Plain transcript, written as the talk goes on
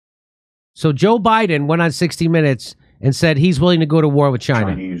So Joe Biden went on 60 Minutes and said he's willing to go to war with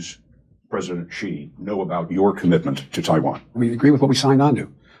China. Chinese President Xi know about your commitment to Taiwan? We agree with what we signed on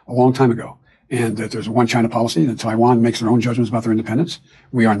to a long time ago, and that there's a one China policy, that Taiwan makes their own judgments about their independence.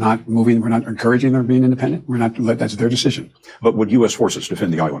 We are not moving, we're not encouraging their being independent. We're not, that's their decision. But would U.S. forces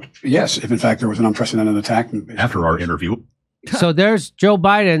defend the island? Yes, if in fact there was an unprecedented attack. After our interview. So there's Joe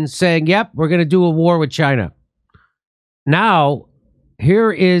Biden saying, yep, we're going to do a war with China. Now,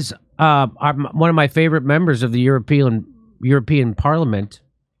 here is one of my favorite members of the European Parliament,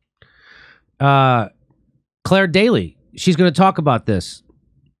 Claire Daly. She's going to talk about this.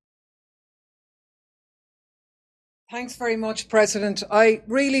 Thanks very much, President. I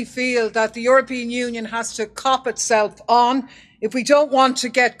really feel that the European Union has to cop itself on if we don't want to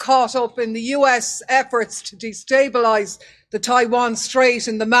get caught up in the US efforts to destabilise the Taiwan Strait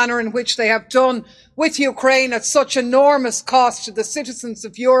in the manner in which they have done with Ukraine at such enormous cost to the citizens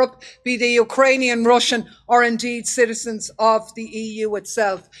of Europe, be they Ukrainian, Russian, or indeed citizens of the EU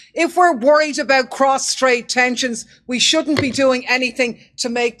itself. If we're worried about cross-strait tensions, we shouldn't be doing anything to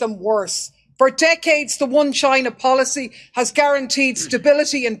make them worse. For decades, the One China policy has guaranteed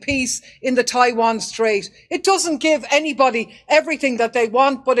stability and peace in the Taiwan Strait. It doesn't give anybody everything that they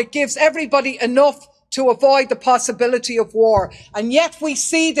want, but it gives everybody enough to avoid the possibility of war. And yet we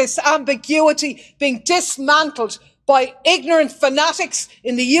see this ambiguity being dismantled by ignorant fanatics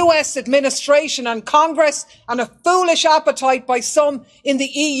in the US administration and Congress, and a foolish appetite by some in the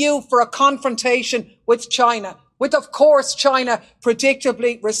EU for a confrontation with China, with, of course, China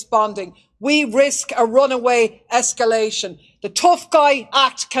predictably responding. We risk a runaway escalation. The Tough Guy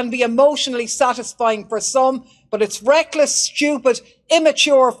Act can be emotionally satisfying for some, but it's reckless, stupid,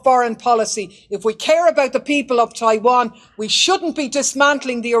 immature foreign policy. If we care about the people of Taiwan, we shouldn't be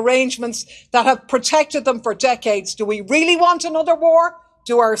dismantling the arrangements that have protected them for decades. Do we really want another war?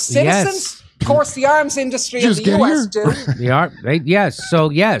 Do our citizens? Yes. Of course, the arms industry in the US do. Yes.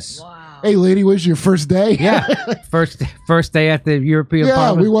 So, yes. Wow. Hey, lady, what's your first day? Yeah. First day at the European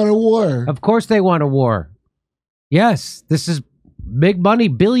Parliament. Yeah, we want a war. Of course they want a war. Yes. This is big money,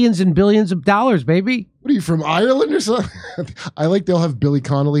 billions and billions of dollars, baby. What are you, from Ireland or something? I like they'll have Billy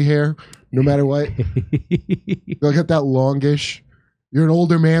Connolly hair, no matter what. They'll get that longish. You're an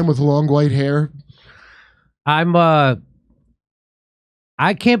older man with long white hair. I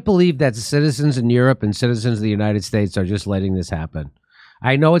can't believe that citizens in Europe and citizens of the United States are just letting this happen.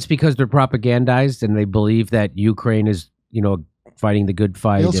 I know it's because they're propagandized and they believe that Ukraine is, fighting the good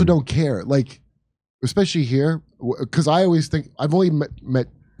fight. They also don't care. Like, especially here, because I always think, I've only met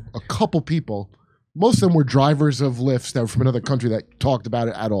a couple people. Most of them were drivers of lifts that were from another country that talked about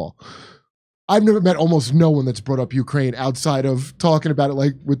it at all. I've never met almost no one that's brought up Ukraine outside of talking about it,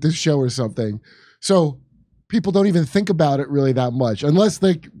 like with this show or something. So people don't even think about it really that much, unless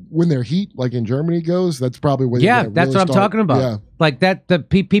when their heat, like in Germany, goes. That's probably when. Yeah, that's really what I'm talking about. Yeah. Like that, the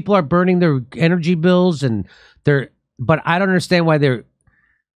people are burning their energy bills, and but I don't understand why they're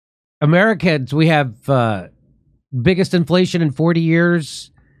Americans. We have biggest inflation in 40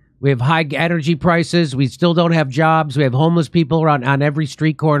 years. We have high energy prices. We still don't have jobs. We have homeless people around on every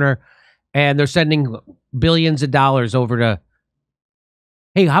street corner, and they're sending billions of dollars over to.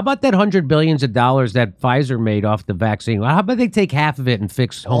 Hey, how about that $100 billion that Pfizer made off the vaccine? How about they take half of it and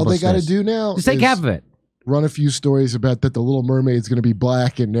fix homelessness? All they got to do now is take half of it. Run a few stories about that the Little Mermaid's going to be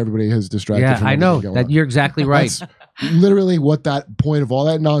black, and everybody has distracted. Yeah, I know that you're exactly right. That's literally what that point of all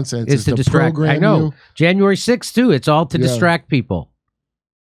that nonsense is to distract. I know. January 6th too. It's all to distract people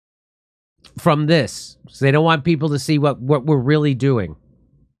from this, so they don't want people to see what we're really doing.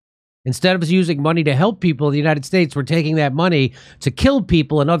 Instead of us using money to help people in the United States, we're taking that money to kill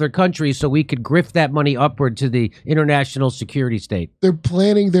people in other countries so we could grift that money upward to the international security state. They're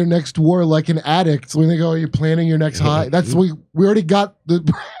planning their next war like an addict. So when they go, you're planning your next high. That's we already got the.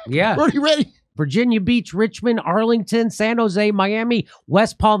 Yeah, we're already ready. Virginia Beach, Richmond, Arlington, San Jose, Miami,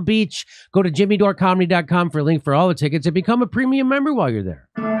 West Palm Beach. Go to jimmydorecomedy.com for a link for all the tickets and become a premium member while you're there.